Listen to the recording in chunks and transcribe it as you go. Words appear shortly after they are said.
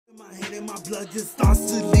My head and my blood just starts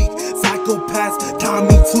to leak. Psychopaths tie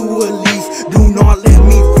me to a leash. Do not let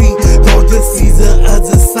me free. Don't just see the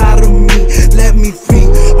other side of me. Let me free.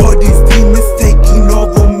 All these demons taking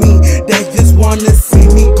over me. They just wanna see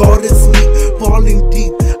me go to sleep. Falling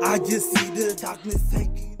deep. I just see the darkness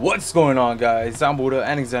taking. What's going on, guys? I'm Buddha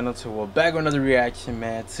and Xander, so we're back with another reaction,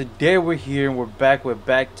 man. Today we're here and we're back with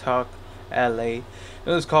Bagtalk LA. It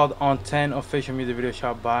was called On 10 official music video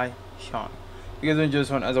shot by Sean. If you guys enjoyed this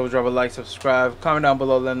one, as always, drop a like, subscribe, comment down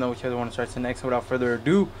below, let me know which other want to start to next. Without further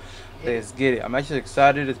ado, let's get it. I'm actually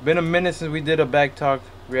excited. It's been a minute since we did a Bagtalk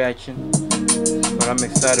reaction, but I'm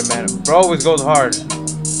excited, man. Bro always goes hard.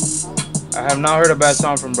 I have not heard a bad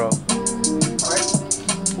song from bro.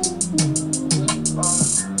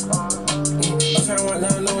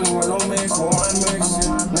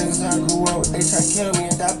 They try to kill me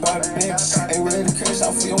and die by the bitch. Ain't ready to curse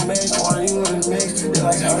out for your man. Why you in the mix? They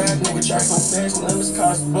like how that nigga drive so fast. Limits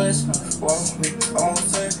cost bliss. Well, I'm on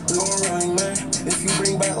 10. We gon' really man. If you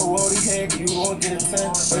bring back a Wody head, you gon' get a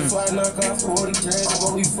 10. But if I knock off 40 dreads, I'm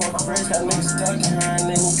gon' be fuck friends. Got niggas stuck in her and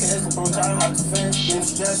they gon' cares. Bro, try to hop the fence. Getting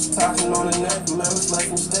stressed, talking on the net. Members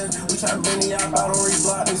left them stiff. We try to bend the out on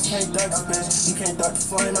reblock. Niggas can't duck the bitch. You can't duck the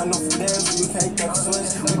flame. I know for damn, so you can't duck the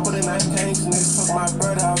switch. We put in that tanks. Niggas took my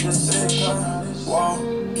brother out this shit.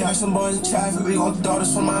 Whoa. Catch some boys in traffic, we gon' throw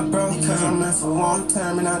this for my bro. Cause I'm in for long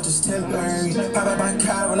term and not just temporary. Pop out my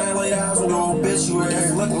car when I lay eyes on your obituary.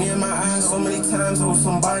 Look me in my eyes so many times, oh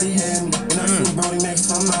somebody had me. And I seen Brody make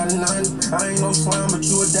something out of 90. I ain't no slime, but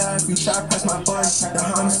you would die if you try to press my button. The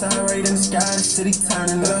homicide rate in the sky, the city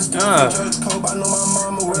turning. And I still Judge Cope, I know my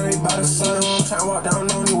mama worried about her son. I'm trying to walk down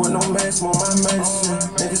on you with no mask, on my medicine.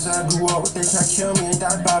 Niggas I grew up with, they try to kill me and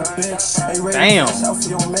die by the bitch. They ready to out for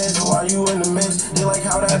your man, so why you in the mix? They like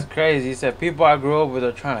how That's crazy. He said people I grew up with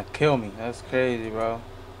are trying to kill me. That's crazy, bro.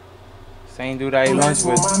 Same dude I ate lunch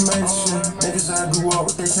with. Niggas I grew up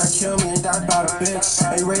with, they try to kill me and die by the bitch.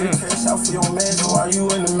 They ready to curse out for your man, so why you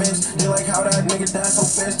in the mix? They like how that nigga died so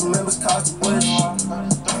fast, the members cost the bliss.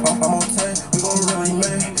 I'm on 10, we gon' really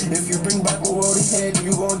man. If you bring back a Wody head,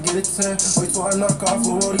 you gon' get a 10. Wait till I knock off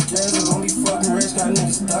a Wody jazz, we gon' be fucking rich. Got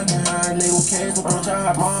niggas stuck in her and they gon' cares. But bro, try to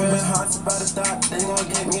hop my fence. Hearts about to stop, they gon'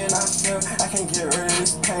 get me and I feel I can't get rid of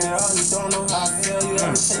this pain at all. You don't know how I feel. You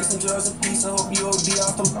ever take some drugs and peace? I hope you OD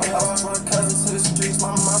off them pills. My cousin to the streets,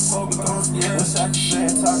 my soul be gone. Yeah, wish I could say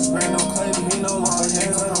and talk to brand no clay, but he no longer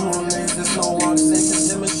here. I don't want niggas, there's no one to say, cause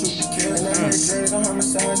them and shoot the kill. And I heard dreads on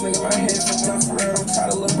homicides, nigga, my head fucked up for real. Don't try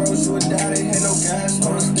to look bros, you would die, they had no gas,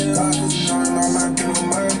 no still. God, cause you know I'm not gonna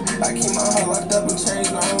murder. I keep my heart locked up and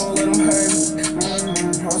changed, no, I won't let them hurt me.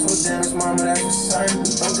 I'm so damaged, mama, that's for certain.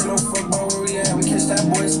 Don't get no fuck about where we at, we catch that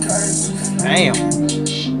boy's curse. Damn.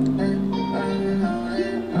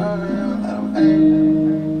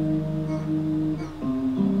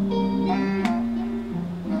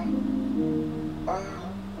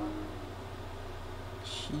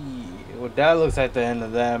 Well, that looks like the end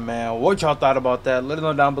of that, man. What y'all thought about that? Let us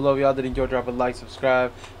know down below. If y'all did enjoy, drop a like,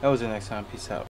 subscribe. That was the next time. Peace out.